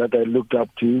icons that I looked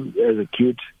up to as a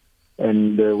kid,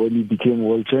 and when he became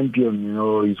world champion, you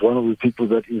know, he's one of the people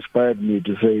that inspired me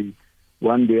to say,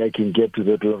 one day I can get to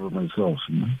that level myself.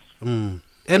 You know?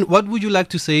 And what would you like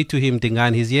to say to him,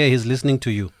 Dingan? He's here, he's listening to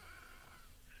you.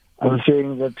 I'm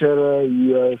saying that, Terra,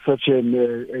 you are such an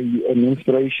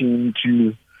inspiration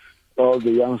to all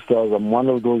the youngsters. I'm one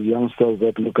of those youngsters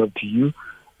that look up to you.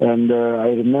 And I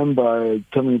remember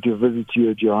coming to visit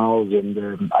you at your house, and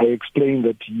I explained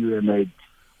that to you, and I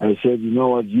said, you know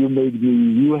what,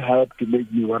 you helped to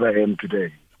make me what I am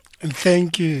today.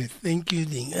 Thank you,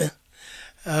 Dingan.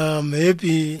 I'm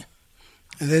happy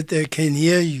that I can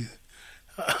hear you.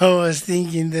 I was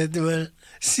thinking that, well,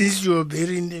 since you are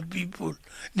burying the people,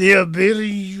 they are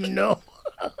burying you now.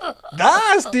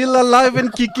 That's still alive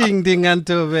and kicking, Dingan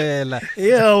Thobela.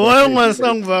 Yeah, one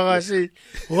song Vagashi.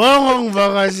 One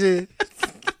Vagashi.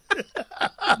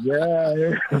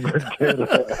 Yeah, but,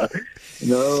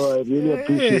 no, I really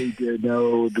appreciate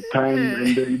the time.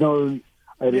 And, you know,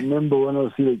 I remember when I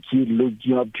was still a kid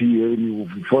looking up to you and you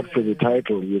fought for the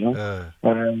title, you know.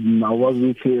 I was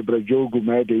with Brajo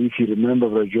Gumede. If you remember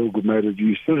Brajo Gumede, do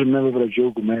you still remember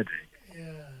Brajo Gumede?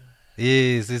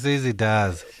 Yes, he says he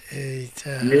does.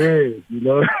 Yeah, you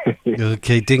know.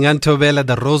 Okay, Dingan Thobela,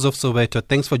 the Rose of Soweto.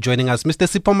 Thanks for joining us. Mr.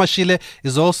 Sipho Mashile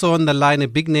is also on the line, a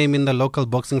big name in the local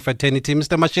boxing fraternity.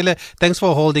 Mr. Mashile, thanks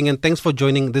for holding and thanks for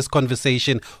joining this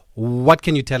conversation. What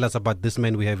can you tell us about this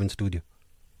man we have in studio?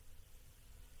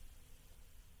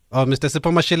 Oh, Mr.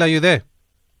 Sipho Mashila, are you there?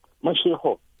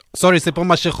 Mashego. Sorry, Sipho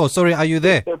Mashego. Sorry, are you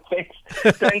there?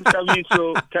 Thanks,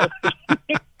 Tabiso.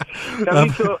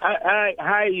 Tabiso,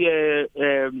 hi,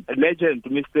 legend,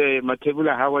 Mr.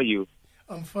 Mathebula. How are you?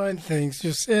 I'm fine, thanks.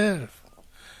 Yourself?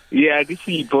 Yeah, this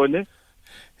is Ipone.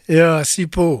 Yeah,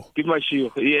 Sipho.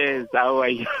 Yes, how are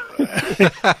you?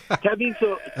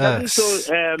 Tabiso,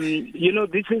 you know,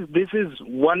 this is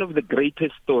one of the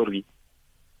greatest stories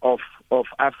of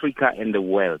Africa and the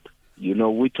world. You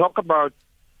know, we talk about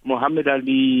Muhammad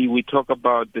Ali, we talk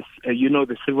about this,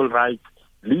 the civil rights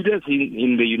leaders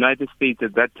in the United States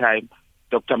at that time,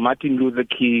 Dr. Martin Luther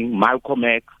King, Malcolm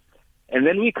X, and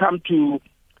then we come to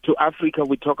Africa,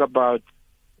 we talk about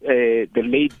the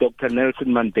late Dr. Nelson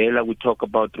Mandela, we talk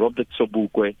about Robert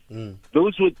Sobukwe.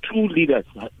 Those were two leaders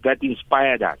that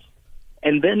inspired us.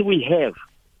 And then we have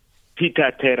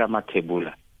Peter Terra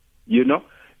Mathebula. You know,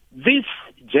 this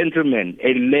gentleman,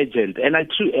 a legend, and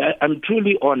I'm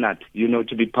truly honored,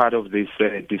 to be part of this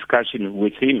discussion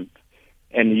with him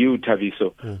and you,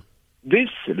 Tabiso. This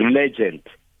legend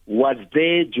was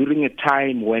there during a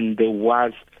time when there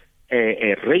was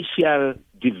a racial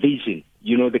division.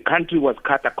 You know, the country was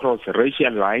cut across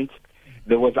racial lines.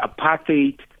 There was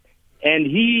apartheid, and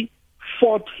he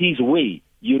fought his way.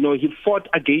 You know, he fought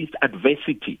against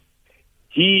adversity.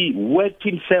 He worked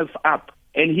himself up,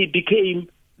 and he became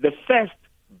the first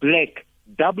black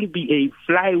WBA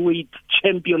flyweight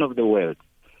champion of the world.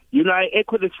 You know, I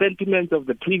echo the sentiments of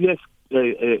the previous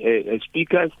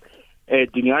speakers,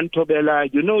 Dingan Tobela.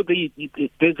 You know,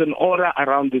 there's an aura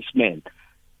around this man.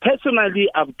 Personally,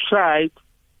 I've tried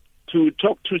to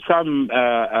talk to some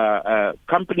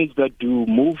companies that do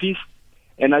movies,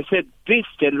 and I said, this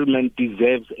gentleman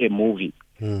deserves a movie.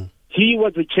 He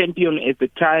was a champion at the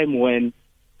time when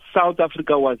South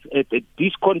Africa was at a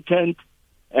discontent.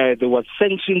 There was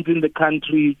sanctions in the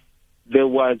country. There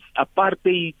was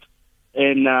apartheid,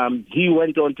 and he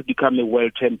went on to become a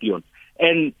world champion.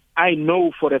 And I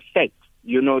know for a fact,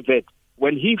 that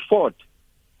when he fought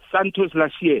Santos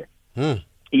last year,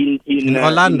 in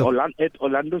Orlando. At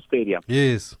Orlando Stadium.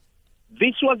 Yes.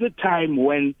 This was a time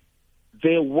when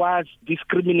there was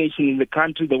discrimination in the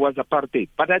country, there was apartheid.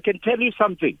 But I can tell you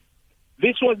something.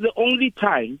 This was the only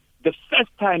time, the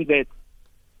first time that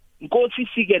Nkosi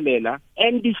Sikelel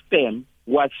and this stem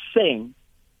was sang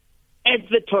at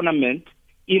the tournament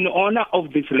in honor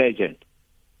of this legend.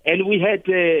 And we had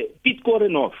Pete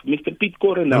Korenhoff, Mr. Pete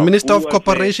Korenhoff. The Minister of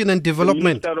Cooperation and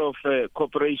Development. Minister of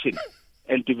Cooperation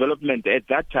and Development at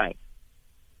that time.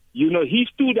 You know, he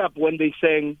stood up when they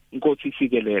sang Nkosi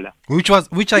Sikelel.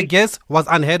 Which I guess was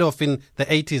unheard of in the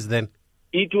 80s then.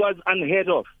 It was unheard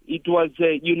of. It was,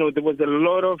 there was a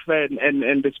lot of,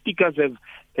 and the speakers have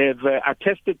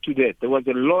attested to that. There was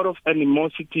a lot of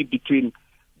animosity between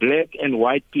black and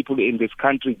white people in this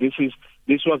country. This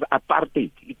was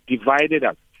apartheid. It divided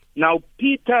us. Now,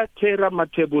 Peter Terra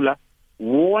Mathebula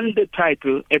won the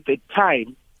title at a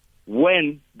time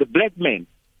when the black man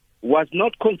was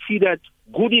not considered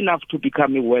good enough to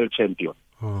become a world champion.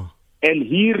 And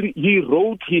he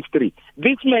wrote history.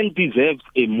 This man deserves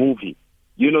a movie.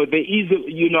 There is,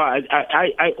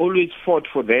 I always fought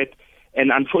for that.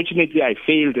 And unfortunately, I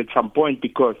failed at some point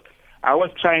because I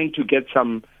was trying to get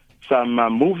some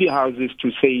movie houses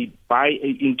to say buy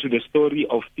into the story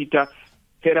of Peter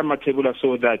Terra Mathebula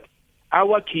so that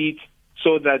our kids,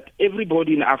 so that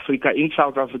everybody in Africa, in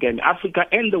South Africa, in Africa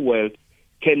and the world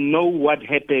can know what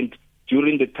happened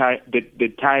during the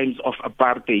times of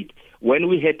apartheid when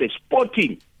we had a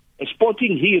sporting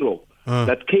hero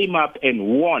that came up and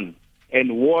won a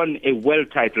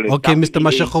world title. Okay, Mr.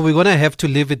 Mashego, we're going to have to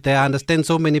leave it there. I understand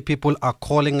so many people are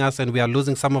calling us and we are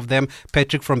losing some of them.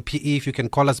 Patrick from PE, if you can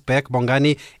call us back.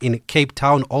 Bongani in Cape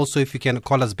Town, also if you can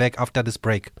call us back after this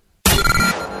break.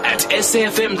 At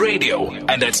SAFM Radio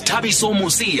and at Tabiso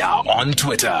Musia on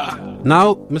Twitter.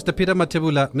 Now, Mr. Peter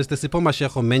Mathebula, Mr. Sipho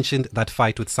Mashego mentioned that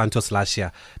fight with Santos last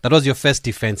year. That was your first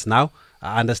defense now.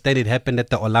 I understand it happened at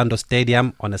the Orlando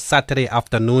Stadium on a Saturday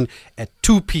afternoon at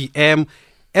 2 p.m.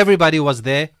 Everybody was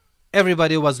there.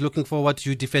 Everybody was looking forward to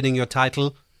you defending your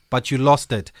title, but you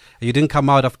lost it. You didn't come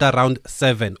out after round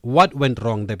 7. What went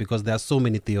wrong there? Because there are so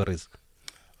many theories.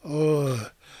 Oh,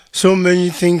 so many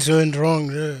things went wrong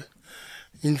there.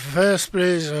 In first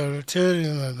place, I'll tell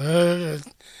you, my brother,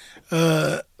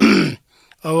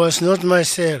 I was not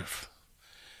myself.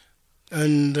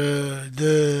 And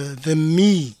the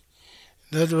me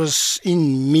that was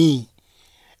in me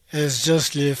has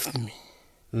just left me.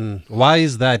 Why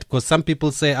is that? Because some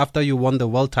people say after you won the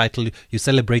world title, you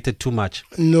celebrated too much.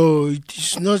 No, it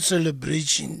is not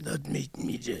celebration that made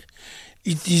me there.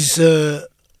 It is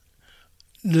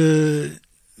the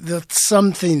that's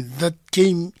something that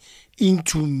came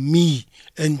into me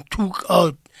and took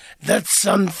out. That's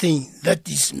something that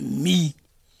is me.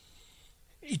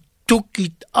 It took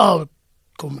it out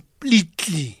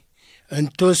completely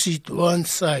and tossed it one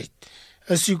side.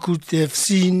 As you could have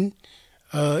seen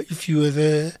if you were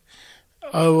there,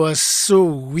 I was so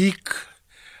weak.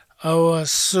 I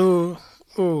was so,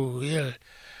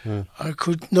 I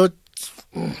could not.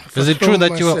 Is it true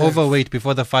that you were overweight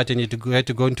before the fight and you had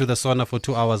to go into the sauna for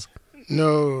 2 hours?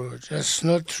 No, that's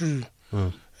not true.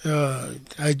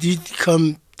 I did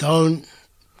come down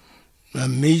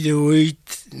and made the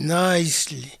weight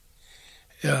nicely.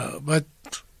 Yeah, but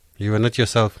you were not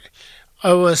yourself.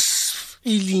 I was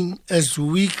feeling as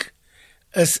weak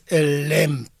as a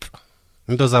lamb.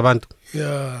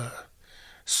 Yeah.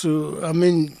 So, I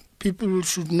mean, people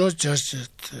should not judge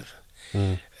it.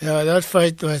 Yeah, that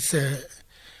fight was a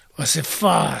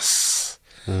farce,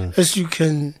 as you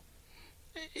can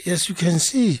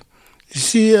see. You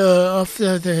see,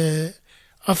 after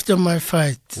my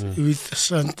fight with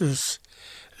Santos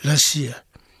last year,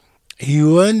 he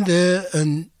went there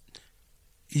and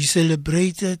he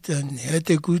celebrated and had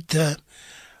a good time,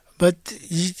 but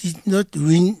he did not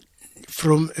win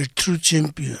from a true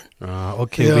champion.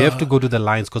 Okay, we have to go to the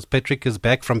lines because Patrick is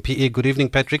back from PA. Good evening,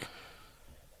 Patrick.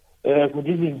 Good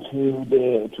evening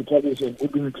to Tavis and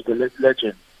good evening to the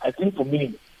legend. I think for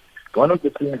me, one of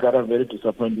the things that are very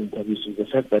disappointing, Tavis, is the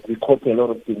fact that we copy a lot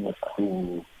of things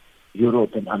to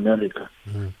Europe and America.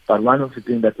 But one of the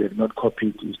things that they have not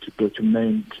copied is to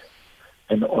document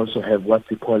and also have what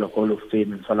we call a Hall of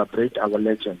Fame and celebrate our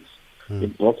legends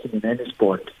in boxing, in any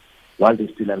sport, while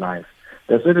they're still alive.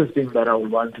 The certain thing that I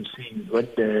would want to see is when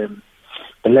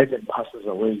the legend passes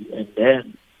away and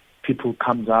then people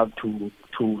comes out to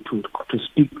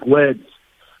speak words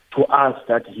to us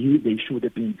that they should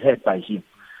have been heard by him.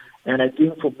 And I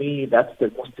think for me, that's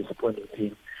the most disappointing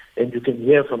thing. And you can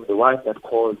hear from the wife that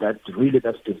called that really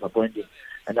that's disappointing.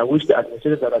 And I wish the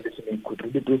administrators that are listening could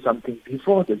really do something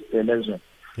before the election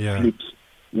flips,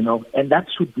 and that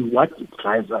should be what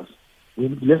drives us.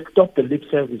 Let's stop the lip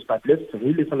service, but let's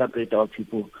really celebrate our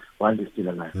people while they're still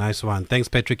alive. Nice one. Thanks,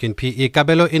 Patrick in PE.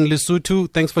 Kabelo in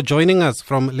Lesotho, thanks for joining us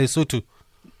from Lesotho.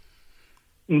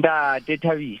 Ndate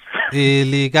Tavis.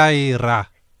 Eligaira.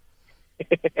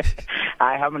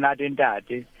 I have not done that.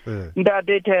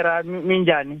 Ndate Tera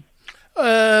minjani.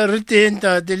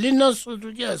 Retenta de lina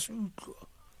soto jasutlo.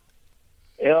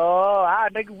 Yo,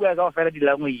 nna ke bua ka ofela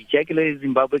di-language ke le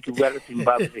Zimbabwe ke bua le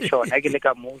Zimbabwe sure ke le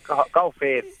ka mo ka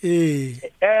ofela.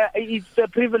 It's a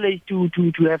privilege to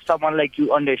have someone like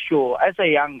you on the show as a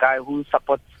young guy who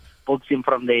supports boxing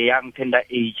from the young tender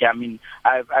age. I mean,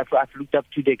 I've looked up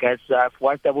to the guys. I've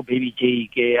watched about Baby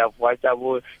Jake, I've watched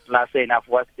about Lassen, I've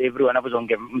watched everyone. I was on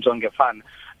fan.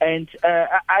 And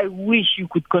I wish you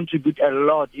could contribute a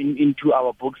lot into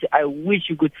our boxing. I wish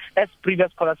you could, as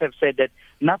previous callers have said, that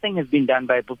nothing has been done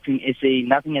by Boxing SA,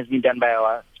 nothing has been done by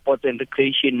our sports and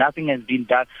recreation, nothing has been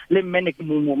done.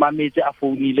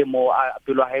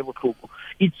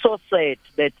 It's so sad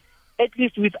that at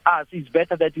least with us, it's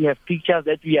better that we have pictures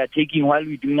that we are taking while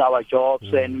we're doing our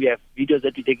jobs and we have videos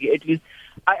that we take. At least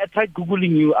I tried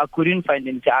Googling you. I couldn't find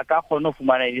anything. I can't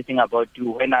find anything about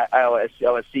you when I was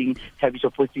seeing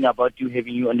Tabiso posting about you,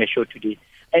 having you on the show today.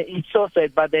 And it's so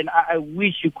sad, but then I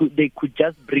wish they could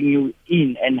just bring you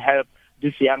in and help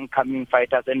these young coming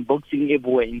fighters and boxing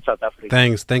everywhere in South Africa.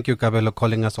 Thanks. Thank you, Kabelo,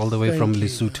 calling us all the way from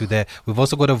Lesotho there. We've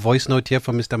also got a voice note here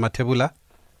from Mr. Matebula.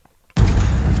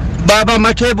 Baba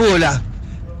Matebula,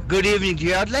 good evening to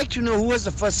you. I'd like to know who was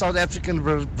the first South African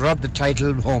who brought the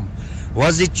title home.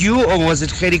 Was it you or was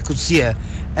it Gerrie Coetzee?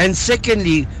 And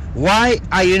secondly, why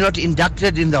are you not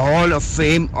inducted in the Hall of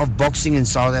Fame of boxing in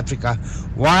South Africa?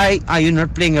 Why are you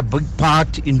not playing a big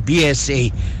part in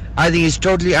BSA? I think it's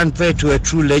totally unfair to a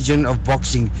true legend of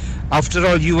boxing. After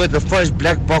all, you were the first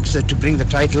black boxer to bring the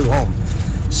title home.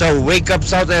 So wake up,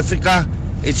 South Africa.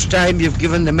 It's time you've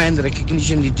given the man the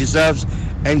recognition he deserves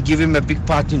and give him a big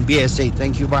part in BSA.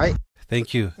 Thank you. Bye.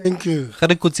 Thank you. Thank you.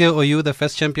 Gerrie Coetzee, are you the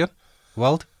first champion?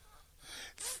 World?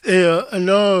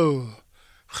 No.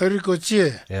 Gerrie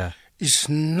Coetzee is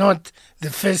not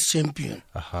the first champion.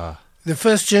 The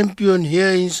first champion here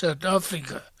in South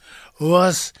Africa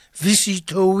was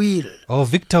Victor Will. Oh,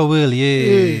 Victor Will,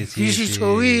 yes.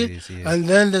 Victor Will. And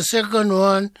then the second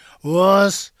one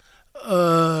was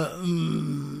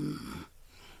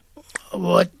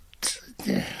what?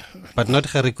 But not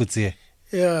Gerrie Coetzee.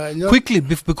 Yeah, Quickly,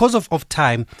 because of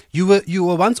time, you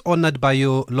were once honored by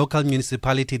your local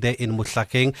municipality there in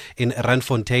Mohlakeng, in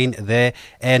Randfontein there,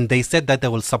 and they said that they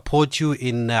will support you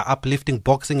in uplifting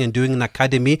boxing and doing an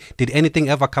academy. Did anything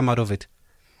ever come out of it?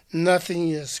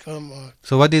 Nothing has come out.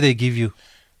 So what did they give you?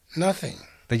 Nothing.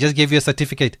 They just gave you a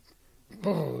certificate?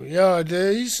 Oh, yeah,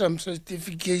 there is some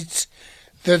certificates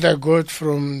that I got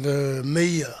from the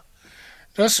mayor.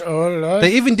 That's all.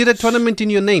 They even did a tournament in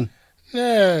your name?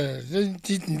 Yeah, they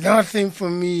did nothing for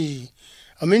me.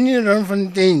 I mean, in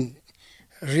Randfontein,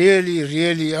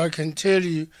 really, I can tell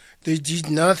you, they did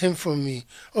nothing for me.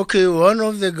 Okay, one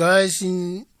of the guys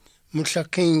in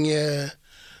Mutlakeng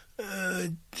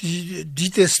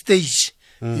did a stage,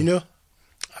 you know.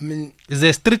 I mean, is there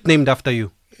a street named after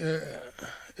you?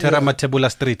 Terra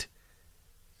Matebula Street.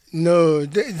 No,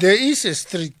 there is a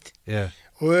street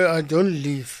where I don't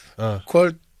live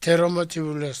called Terra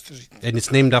Matebula Street. And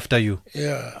it's named after you?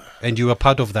 Yeah. And you were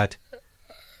part of that?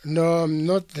 No, I'm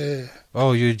not there.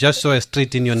 Oh, you just saw a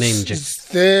street in your name, Jack? It's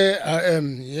there I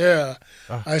am, yeah.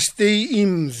 I stay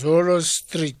in Zoro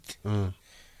Street.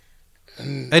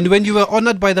 And when you were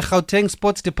honored by the Gauteng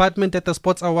Sports Department at the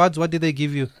Sports Awards, what did they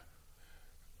give you?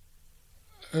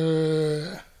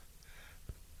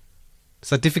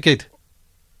 Certificate?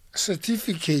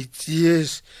 Certificate,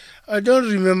 yes. I don't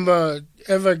remember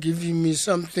ever giving me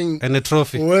something and a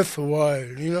trophy worthwhile,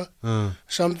 you know,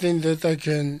 something that I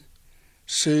can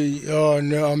say, oh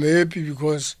no, I'm happy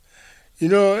because, you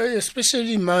know,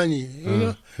 especially money, you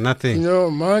know, nothing. You know,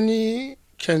 money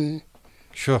can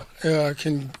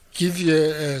can give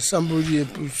you somebody a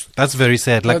boost. That's very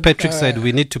sad. Like Patrick said,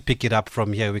 we need to pick it up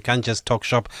from here. We can't just talk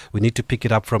shop. We need to pick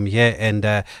it up from here.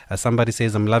 And somebody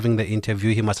says, I'm loving the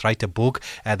interview. He must write a book.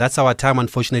 That's our time,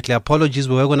 unfortunately. Apologies.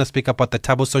 We were going to speak about the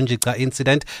Thabo Sonjika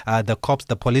incident.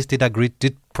 The police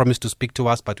did promise to speak to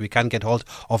us, but we can't get hold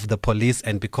of the police.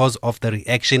 And because of the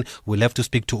reaction, we'll have to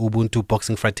speak to Ubuntu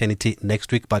Boxing Fraternity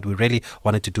next week. But we really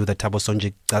wanted to do the Thabo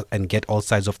Sonjika and get all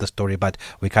sides of the story. But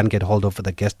we can't get hold of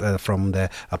the guest from the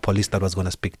police that was going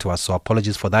to speak to us. So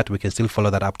apologies for that. We can still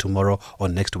follow that up tomorrow or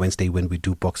next Wednesday when we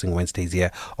do Boxing Wednesdays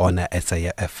here on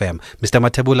SAFM. Mr.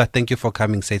 Matebula, thank you for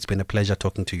coming. Say it's been a pleasure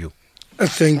talking to you.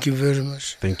 Thank you very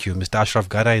much. Thank you. Mr. Ashraf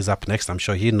Gara is up next. I'm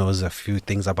sure he knows a few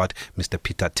things about Mr.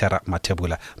 Peter Terra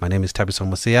Matebula. My name is Thabiso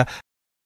Mosia.